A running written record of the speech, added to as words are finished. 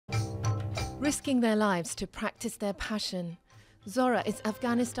Risking their lives to practice their passion, Zohra is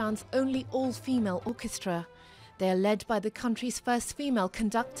Afghanistan's only all-female orchestra. They are led by the country's first female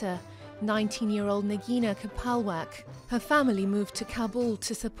conductor, 19-year-old Nagina Kapalwak. Her family moved to Kabul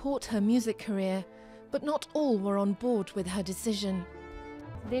to support her music career, but not all were on board with her decision.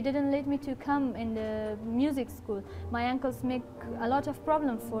 They didn't let me to come in the music school. My uncles make a lot of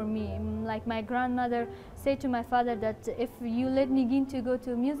problems for me. Like my grandmother said to my father that if you let Nagin to go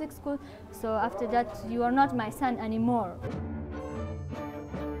to music school, so after that you are not my son anymore.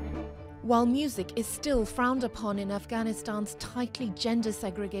 While music is still frowned upon in Afghanistan's tightly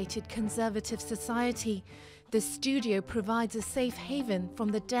gender-segregated conservative society, the studio provides a safe haven from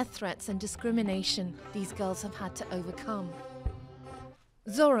the death threats and discrimination these girls have had to overcome.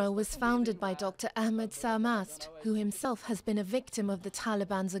 Zohra was founded by Dr. Ahmed Sarmast, who himself has been a victim of the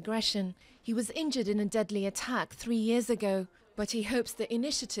Taliban's aggression. He was injured in a deadly attack 3 years ago, but he hopes the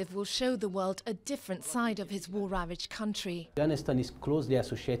initiative will show the world a different side of his war-ravaged country. Afghanistan is closely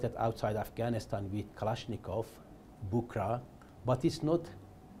associated outside Afghanistan with Kalashnikov, Bukra, but it's not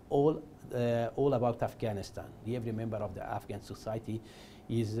all about Afghanistan. Every member of the Afghan society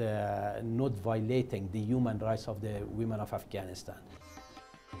is not violating the human rights of the women of Afghanistan.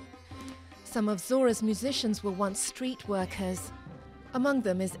 Some of Zohra's musicians were once street workers. Among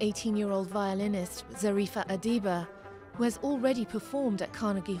them is 18-year-old violinist Zarifa Adiba, who has already performed at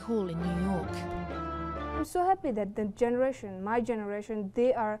Carnegie Hall in New York. I'm so happy that the generation, my generation,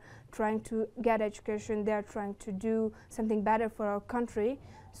 they are trying to get education, they are trying to do something better for our country.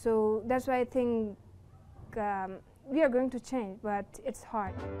 So that's why I think we are going to change, but it's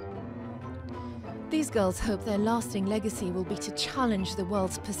hard. These girls hope their lasting legacy will be to challenge the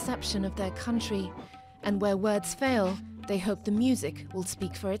world's perception of their country. And where words fail, they hope the music will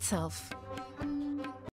speak for itself.